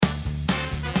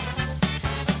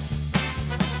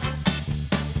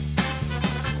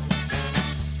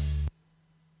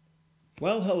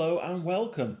Well, hello and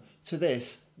welcome to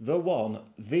this, the one,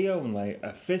 the only,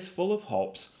 A Fistful of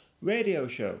Hops radio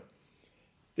show.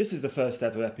 This is the first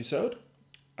ever episode.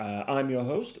 I'm your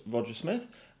host, Roger Smith,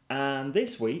 and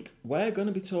this week we're going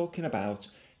to be talking about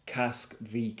Cask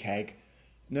v Keg.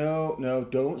 No,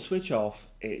 don't switch off.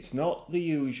 It's not the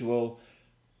usual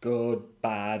good,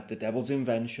 bad, the devil's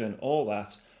invention, all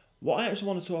that. What I actually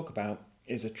want to talk about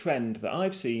is a trend that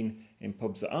I've seen in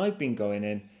pubs that I've been going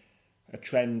in, a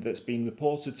trend that's been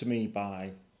reported to me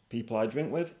by people I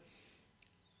drink with,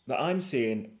 that I'm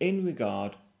seeing in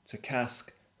regard to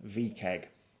Cask v Keg.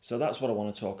 So that's what I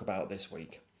want to talk about this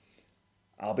week.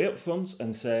 I'll be upfront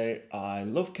and say I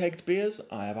love kegged beers.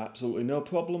 I have absolutely no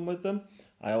problem with them.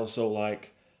 I also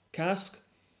like cask.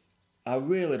 I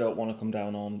really don't want to come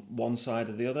down on one side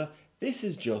or the other. This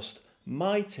is just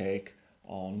my take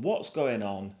on what's going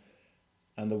on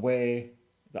and the way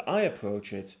that I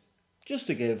approach it, just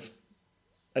to give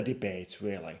a debate,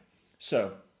 really.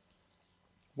 So,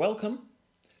 welcome.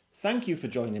 Thank you for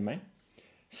joining me.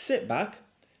 Sit back.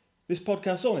 This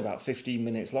podcast's only about 15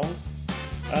 minutes long,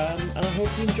 and I hope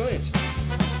you enjoy it.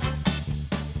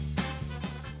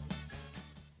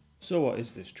 So what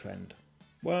is this trend?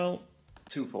 Well,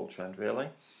 twofold trend, really.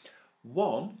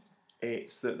 One,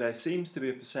 it's that there seems to be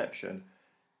a perception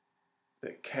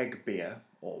that keg beer,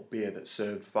 or beer that's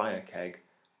served via keg,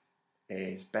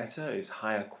 is better, is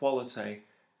higher quality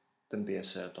than beer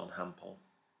served on hand pull.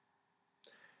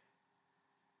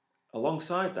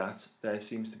 Alongside that, there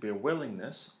seems to be a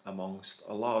willingness amongst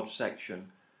a large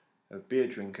section of beer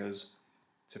drinkers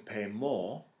to pay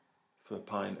more for a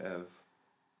pint of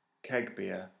keg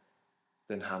beer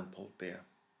than hand pulled beer.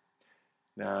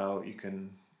 Now, you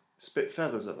can spit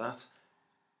feathers at that,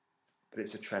 but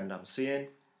it's a trend I'm seeing.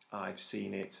 I've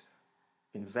seen it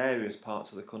in various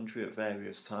parts of the country at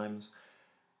various times,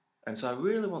 and so I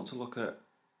really want to look at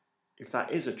if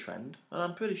that is a trend, and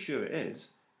I'm pretty sure it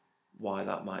is, why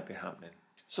that might be happening.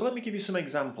 So let me give you some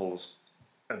examples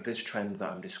of this trend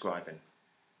that I'm describing.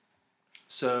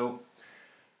 So,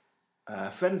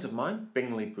 friends of mine,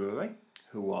 Bingley Brewery,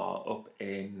 who are up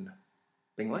in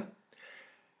Bingley,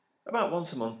 about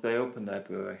once a month they open their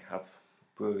brewery, have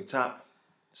brewery tap,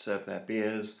 serve their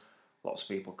beers, lots of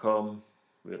people come,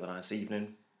 really nice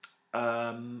evening,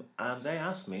 and they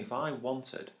asked me if I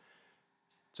wanted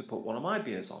to put one of my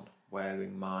beers on,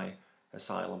 wearing my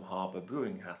Asylum Harbour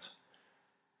brewing hat.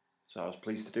 So I was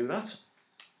pleased to do that.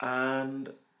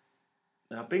 And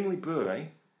now Bingley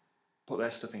Brewery put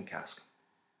their stuff in cask.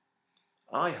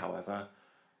 I, however,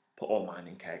 put all mine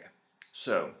in keg.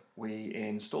 So we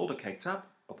installed a keg tap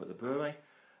up at the brewery,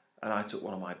 and I took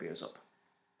one of my beers up.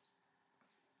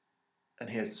 And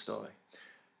here's the story.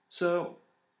 So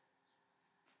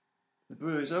the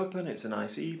brewery's open, it's a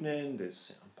nice evening,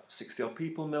 there's about 60 odd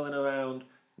people milling around,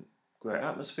 great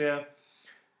atmosphere.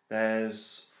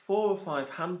 There's 4 or 5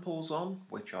 hand pulls on,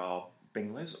 which are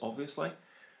Bingley's, obviously.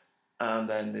 And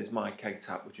then there's my keg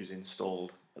tap, which is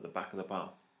installed at the back of the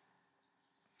bar.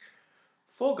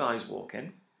 4 guys walk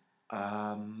in,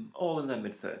 all in their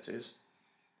mid-30s,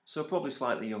 so probably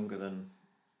slightly younger than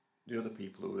the other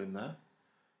people who were in there.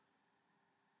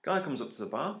 Guy comes up to the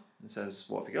bar and says,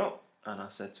 "What have you got?" And I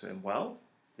said to him, "Well,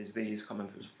 there's these," coming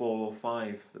if it was 4 or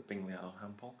 5 that Bingley had on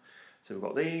hand pull. So we've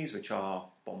got these, which are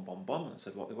bomb. And I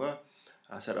said what they were.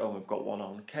 I said, "Oh, we've got one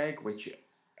on keg,"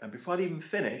 and before I'd even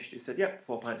finished, he said, "Yep,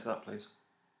 4 pints of that, please."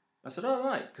 I said, "Oh,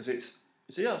 right," because he said,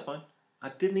 "Yeah, that's fine." He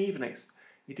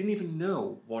didn't even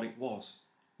know what it was.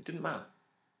 It didn't matter.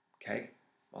 Keg,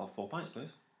 I'll have 4 pints,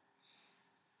 please.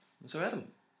 And so we had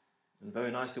them. And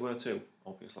very nice they were too,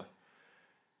 obviously.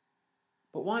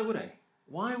 But why would he?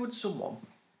 Why would someone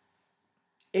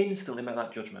instantly make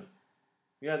that judgment?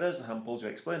 Yeah, there's the hand pulls, you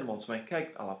explain them all to me.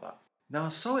 Keg, I'll have that. Now I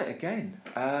saw it again.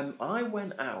 I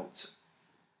went out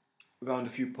around a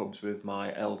few pubs with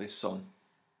my eldest son.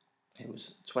 He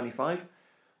was 25,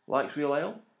 likes real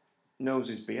ale, knows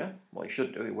his beer. Well, he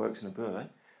should do, he works in a brewery.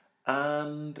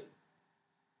 And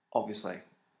obviously,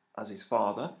 as his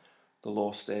father, the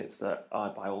law states that I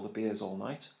buy all the beers all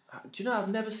night. Do you know, I've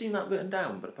never seen that written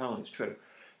down, but apparently it's true.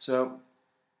 So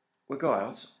we go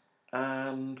out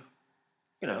and,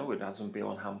 you know, we'd had some beer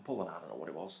on hand pull, and I don't know what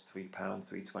it was, £3,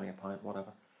 $3.20 a pint,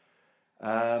 whatever.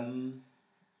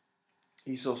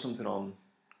 He saw something on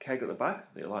keg at the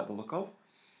back that he liked the look of.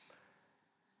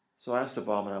 So I asked the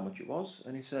barman how much it was,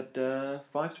 and he said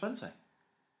 £5.20.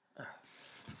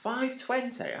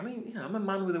 £5.20? I mean, you know, I'm a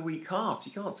man with a weak heart.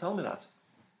 You can't tell me that.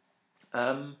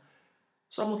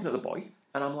 So I'm looking at the boy,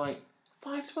 and I'm like,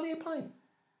 £5.20 a pint?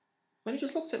 And he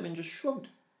just looked at me and just shrugged.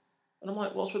 And I'm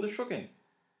like, what's with the shrugging?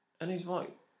 And he's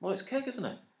like, well, it's keg, isn't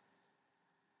it?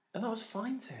 And that was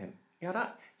fine to him.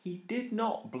 He did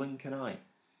not blink an eye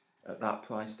at that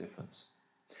price difference.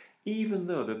 Even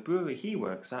though the brewery he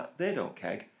works at, they don't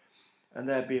keg, and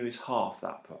their beer is half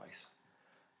that price.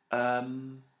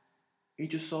 He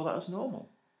just saw that as normal.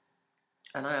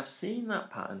 And I have seen that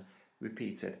pattern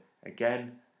repeated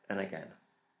again and again.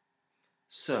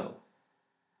 So,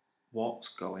 what's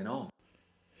going on?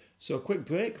 So a quick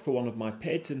break for one of my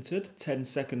patented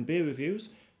 10-second beer reviews,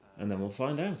 and then we'll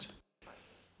find out.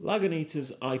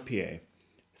 Lagunitas IPA,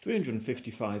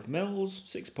 355 mils,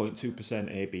 6.2%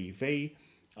 ABV.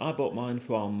 I bought mine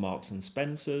from Marks and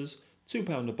Spencer's,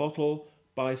 £2 a bottle,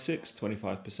 buy 6,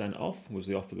 25% off was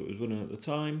the offer that was running at the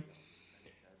time.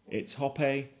 It's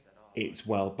hoppy, it's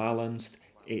well balanced,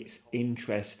 it's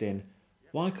interesting.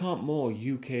 Why can't more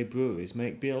UK breweries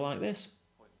make beer like this?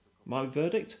 My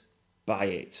verdict? Buy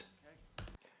it.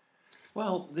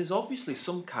 Well, there's obviously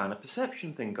some kind of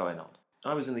perception thing going on.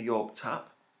 I was in the York Tap,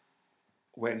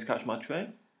 waiting to catch my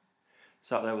train,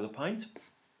 sat there with a pint.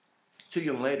 Two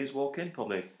young ladies walk in,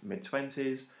 probably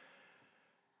mid-20s,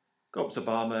 go up to the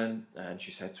barman, and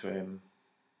she said to him,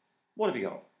 "What have you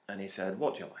got?" And he said,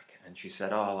 "What do you like?" And she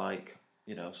said, "Oh, I like,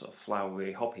 sort of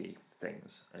flowery, hoppy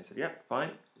things." And he said, "Yep,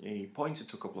 fine." He pointed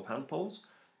to a couple of handpulls,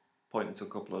 pointed to a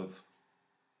couple of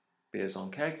beers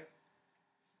on keg.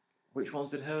 Which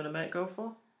ones did her and her mate go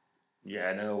for? Yeah,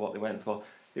 I know what they went for.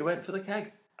 They went for the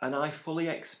keg. And I fully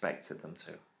expected them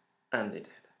to. And they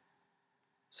did.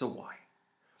 So why?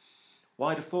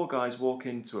 Why do four guys walk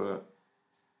into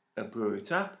a brewery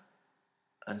tap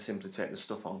and simply take the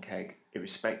stuff on keg,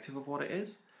 irrespective of what it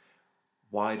is?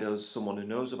 Why does someone who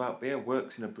knows about beer,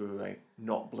 works in a brewery,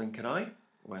 not blink an eye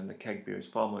when the keg beer is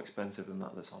far more expensive than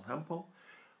that that's on handpull?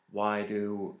 Why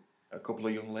do a couple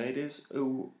of young ladies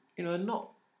who, are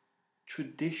not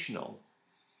traditional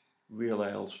real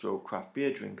ale stroke craft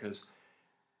beer drinkers,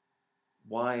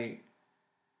 why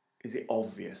is it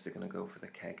obvious they're going to go for the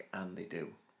keg, and they do?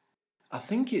 I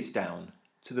think it's down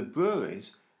to the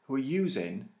breweries who are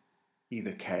using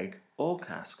either keg or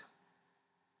cask.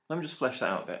 Let me just flesh that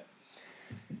out a bit.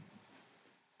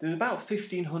 There's about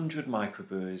 1,500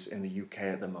 microbreweries in the UK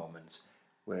at the moment,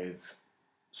 with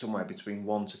somewhere between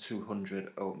 1 to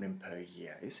 200 opening per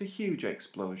year. It's a huge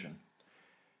explosion.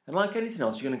 And like anything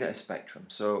else, you're going to get a spectrum.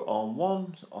 So on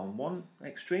one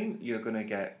extreme, you're going to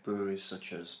get breweries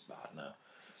such as,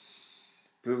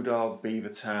 Brewdog,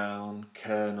 Beavertown,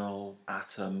 Colonel,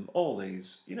 Atom, all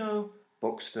these,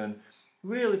 Buxton,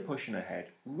 really pushing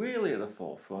ahead, really at the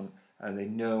forefront, and they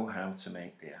know how to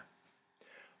make beer.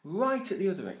 Right at the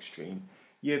other extreme,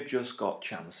 you've just got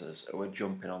chancers who are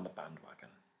jumping on the bandwagon.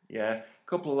 Yeah, a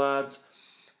couple of lads,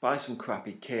 buy some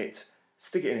crappy kit,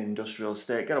 stick it in an industrial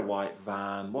estate, get a white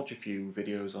van, watch a few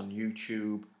videos on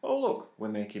YouTube. Oh look, we're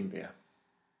making beer.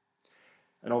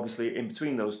 And obviously in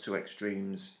between those two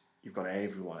extremes, you've got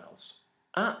everyone else.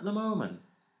 At the moment,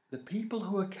 the people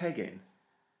who are kegging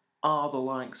are the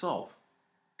likes of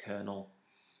Colonel,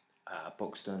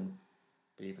 Buxton,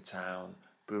 Beavertown,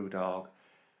 Brewdog.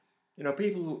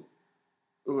 People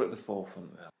who are at the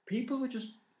forefront there. People who are just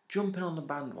jumping on the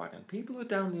bandwagon. People who are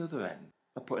down the other end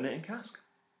are putting it in cask.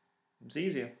 It's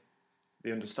easier.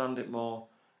 They understand it more,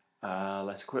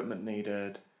 less equipment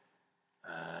needed,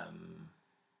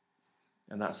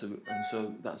 and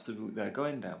so that's the route they're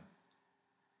going down.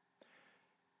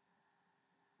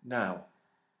 Now,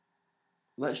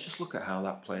 let's just look at how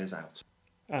that plays out.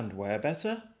 And where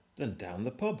better than down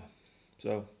the pub?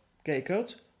 So get your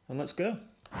coat and let's go.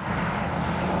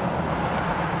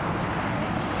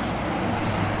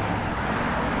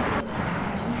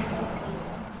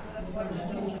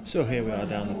 So here we are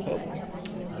down the pub.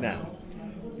 Now,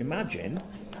 imagine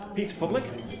Pete's Public.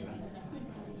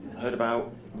 Heard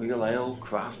about real ale,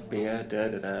 craft beer,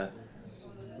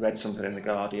 read something in the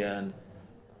Guardian.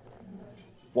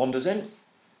 Wanders in.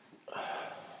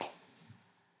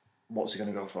 What's he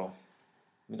going to go for?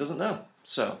 He doesn't know.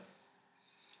 So,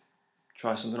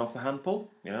 try something off the handpull.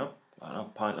 A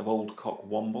pint of old cock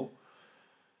womble.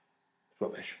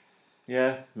 Rubbish.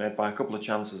 Yeah, made by a couple of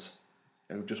chances.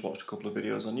 Who've just watched a couple of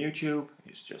videos on YouTube.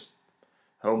 It's just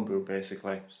homebrew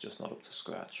basically. It's just not up to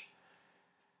scratch.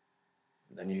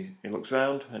 Then he looks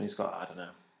around and he's got,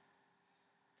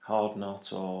 Hard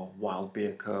Knot or Wild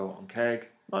Beer Co. on keg.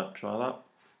 Might try that.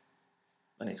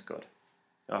 And it's good.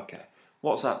 Okay,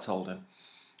 what's that told him?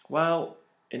 Well,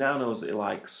 he now knows that he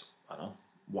likes,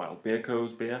 Wild Beer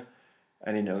Co.'s beer,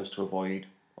 and he knows to avoid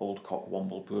Old Cock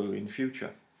Womble Brewery in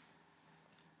future.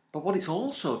 But what it's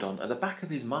also done, at the back of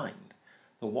his mind,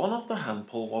 the one off the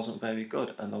handpull wasn't very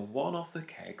good, and the one off the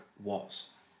keg was.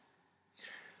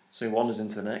 So he wanders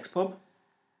into the next pub,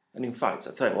 and in fact,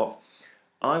 I tell you what,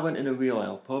 I went in a real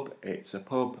ale pub. It's a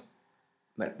pub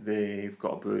They've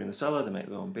got a brewery in the cellar, they make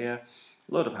their own beer,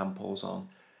 a load of hand pulls on,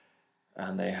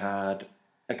 and they had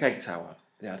a keg tower.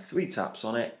 They had 3 taps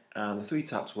on it, and the 3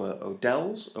 taps were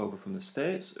Odell's, over from the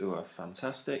States, who are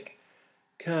fantastic,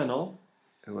 Colonel,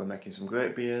 who are making some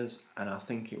great beers, and I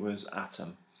think it was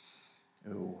Atom,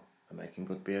 who are making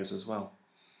good beers as well.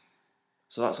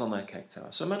 So that's on their keg tower.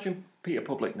 So imagine Peter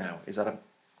Public now. He's had a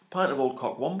pint of Old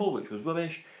Cock Womble, which was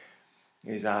rubbish.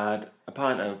 He's had a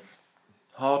pint of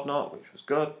Hard Knot, which was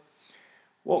good.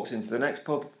 Walks into the next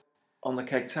pub on the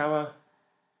keg tower.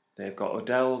 They've got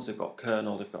Odell's, they've got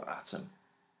Colonel, they've got Atom.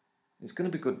 It's going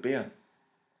to be good beer.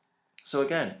 So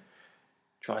again,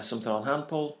 try something on hand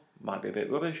pull. Might be a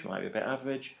bit rubbish, might be a bit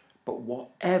average. But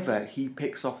whatever he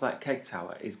picks off that keg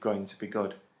tower is going to be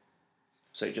good.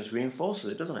 So it just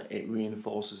reinforces it, doesn't it? It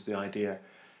reinforces the idea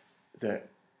that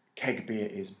keg beer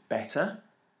is better.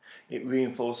 It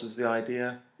reinforces the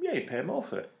idea, yeah, you pay more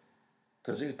for it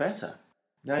because it's better.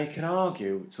 Now you can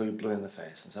argue till you're blue in the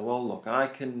face and say, well, look, I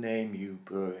can name you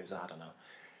breweries, I don't know,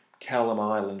 Kelham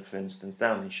Island, for instance,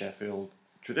 down in Sheffield,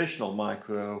 traditional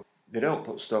micro. They don't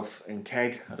put stuff in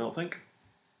keg, I don't think.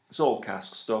 It's all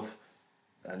cask stuff,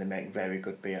 and they make very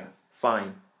good beer.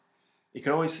 Fine. You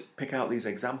can always pick out these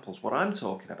examples. What I'm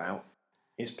talking about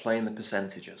is playing the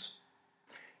percentages.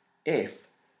 If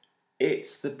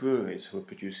it's the breweries who are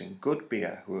producing good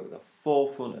beer, who are at the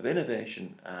forefront of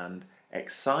innovation and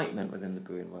excitement within the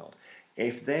brewing world,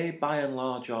 if they by and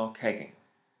large are kegging,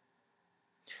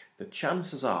 the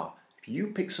chances are, if you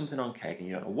pick something on keg and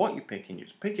you don't know what you're picking, you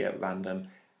just pick it at random,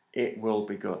 it will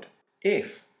be good.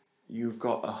 If you've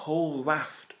got a whole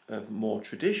raft of more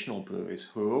traditional breweries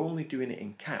who are only doing it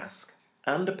in cask,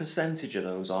 and a percentage of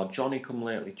those are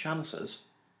Johnny-come-lately chancers,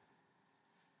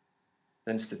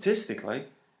 then statistically,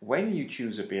 when you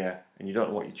choose a beer and you don't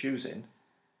know what you're choosing,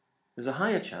 there's a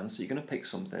higher chance that you're going to pick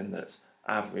something that's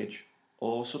average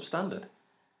or substandard.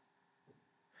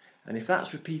 And if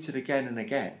that's repeated again and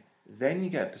again, then you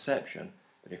get a perception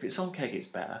that if it's on keg it's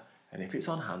better, and if it's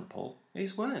on hand pull,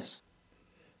 it's worse.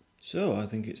 So I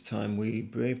think it's time we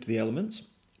braved the elements,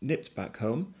 nipped back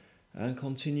home, and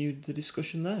continued the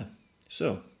discussion there.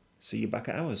 So, see you back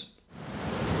at ours.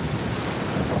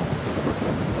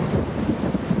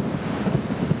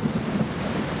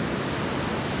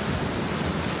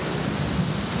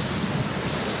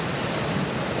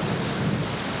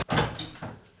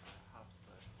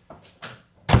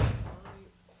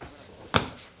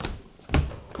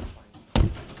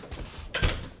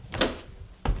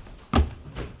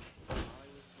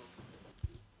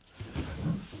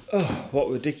 Oh, what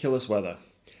ridiculous weather.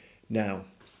 Now,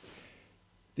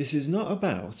 this is not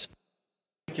about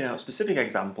picking out specific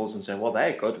examples and saying, well,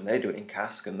 they're good and they do it in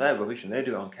cask and they're rubbish and they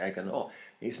do it on keg and all.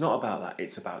 It's not about that.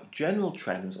 It's about general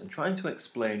trends and trying to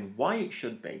explain why it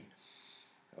should be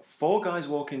that 4 guys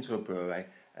walk into a brewery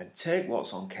and take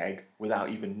what's on keg without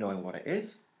even knowing what it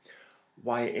is.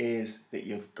 Why it is that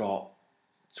you've got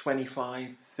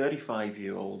 25,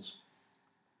 35-year-olds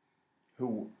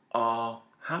who are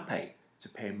happy to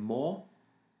pay more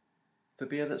for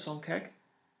beer that's on keg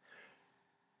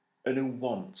and who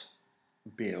want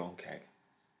beer on keg.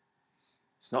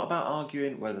 It's not about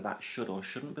arguing whether that should or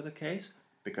shouldn't be the case,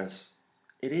 because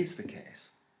it is the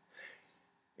case.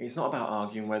 It's not about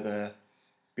arguing whether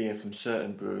beer from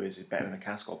certain breweries is better in a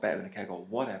cask or better in a keg or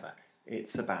whatever.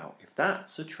 It's about, if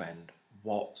that's a trend,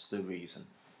 what's the reason?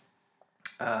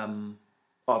 I've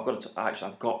got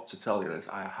to tell you this.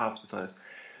 I have to tell you this.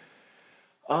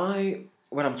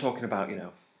 When I'm talking about, a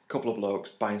couple of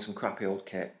blokes buying some crappy old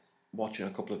kit, watching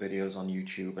a couple of videos on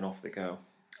YouTube and off they go.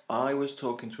 I was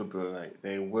talking to a brewery.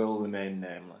 They will remain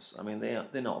nameless. I mean, they're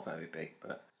not very big,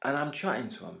 and I'm chatting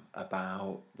to them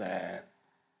about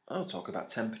I'll talk about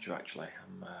temperature actually.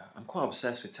 I'm quite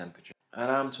obsessed with temperature,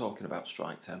 and I'm talking about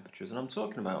strike temperatures, and I'm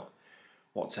talking about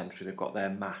what temperature they've got their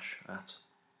mash at.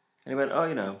 And he went,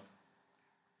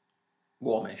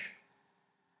 warmish.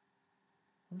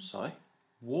 I'm sorry,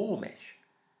 warmish?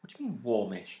 What do you mean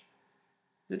warmish?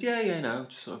 He said, yeah,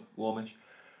 just sort of warmish.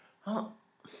 And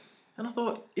I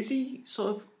thought, does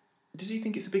he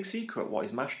think it's a big secret what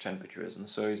his mash temperature is, and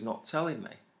so he's not telling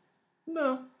me?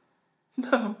 No,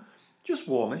 just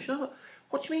warmish. I thought,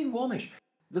 what do you mean warmish?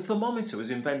 The thermometer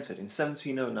was invented in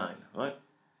 1709, right,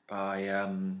 by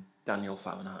Daniel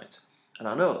Fahrenheit. And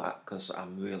I know that because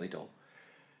I'm really dull.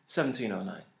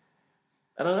 1709.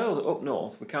 And I know that up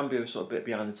north we can be a sort of bit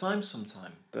behind the times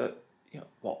sometime, but,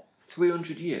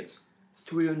 300 years?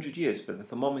 300 years for the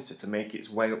thermometer to make its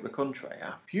way up the country.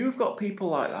 Yeah? If you've got people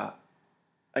like that,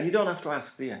 and you don't have to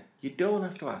ask, do you? You don't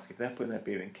have to ask if they're putting their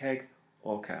beer in keg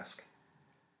or cask.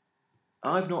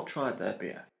 I've not tried their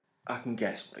beer. I can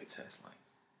guess what it tastes like.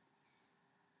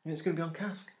 and it's going to be on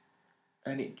cask.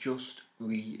 And it just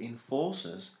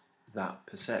reinforces that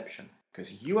perception.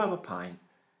 Because you have a pint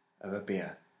of a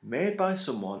beer made by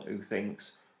someone who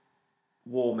thinks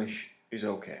warmish is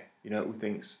okay, who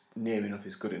thinks near enough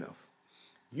is good enough.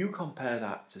 You compare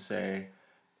that to, say,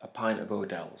 a pint of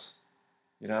Odell's.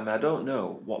 I don't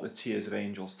know what the Tears of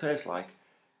Angels taste like,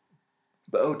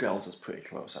 but Odell's is pretty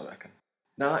close, I reckon.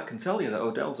 Now, that can tell you that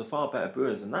Odell's are far better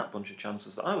brewers than that bunch of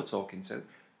chancers that I were talking to.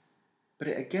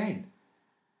 But again,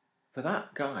 for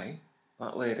that guy,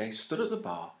 that lady, stood at the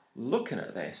bar, looking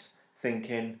at this,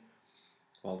 thinking,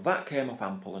 well, that came off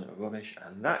Ample and it were rubbish,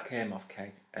 and that came off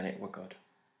Keg and it were good.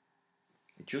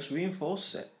 It just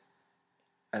reinforces it.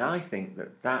 And I think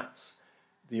that that's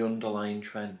the underlying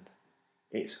trend.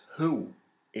 It's who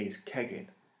is kegging.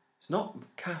 It's not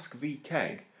cask v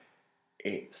keg.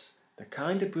 It's the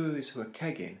kind of breweries who are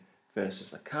kegging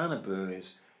versus the kind of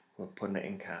breweries who are putting it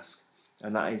in cask.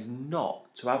 And that is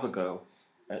not to have a go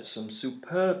at some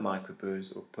superb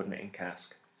microbrews who are putting it in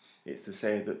cask. It's to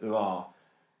say that there are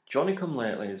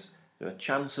Johnny-come-latelys, there are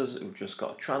chancers who've just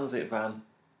got a transit van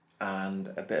and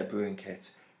a bit of brewing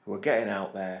kit who are getting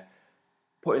out there,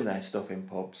 putting their stuff in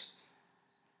pubs,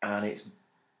 and it's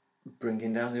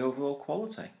bringing down the overall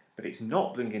quality. But it's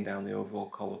not bringing down the overall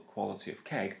quality of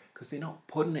keg because they're not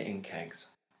putting it in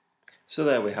kegs. So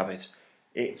there we have it.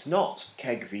 It's not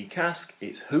keg v cask,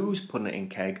 it's who's putting it in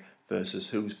keg versus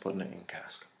who's putting it in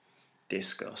cask.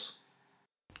 Discuss.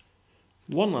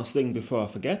 One last thing before I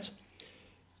forget.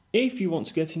 If you want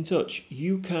to get in touch,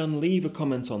 you can leave a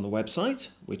comment on the website,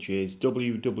 which is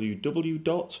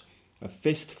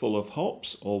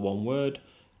www.afistfulofhops, all one word,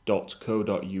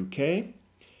 .co.uk.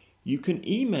 You can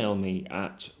email me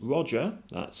at Roger,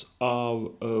 that's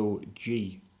ROGER,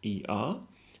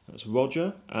 that's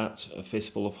Roger at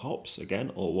afistfulofhops, again,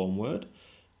 all one word,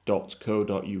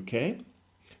 .co.uk.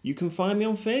 You can find me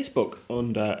on Facebook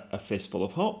under A Fistful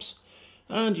of Hops,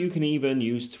 and you can even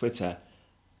use Twitter,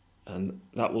 and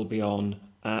that will be on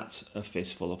at A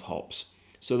Fistful of Hops.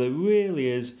 So there really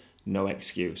is no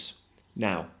excuse.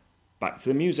 Now, back to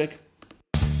the music.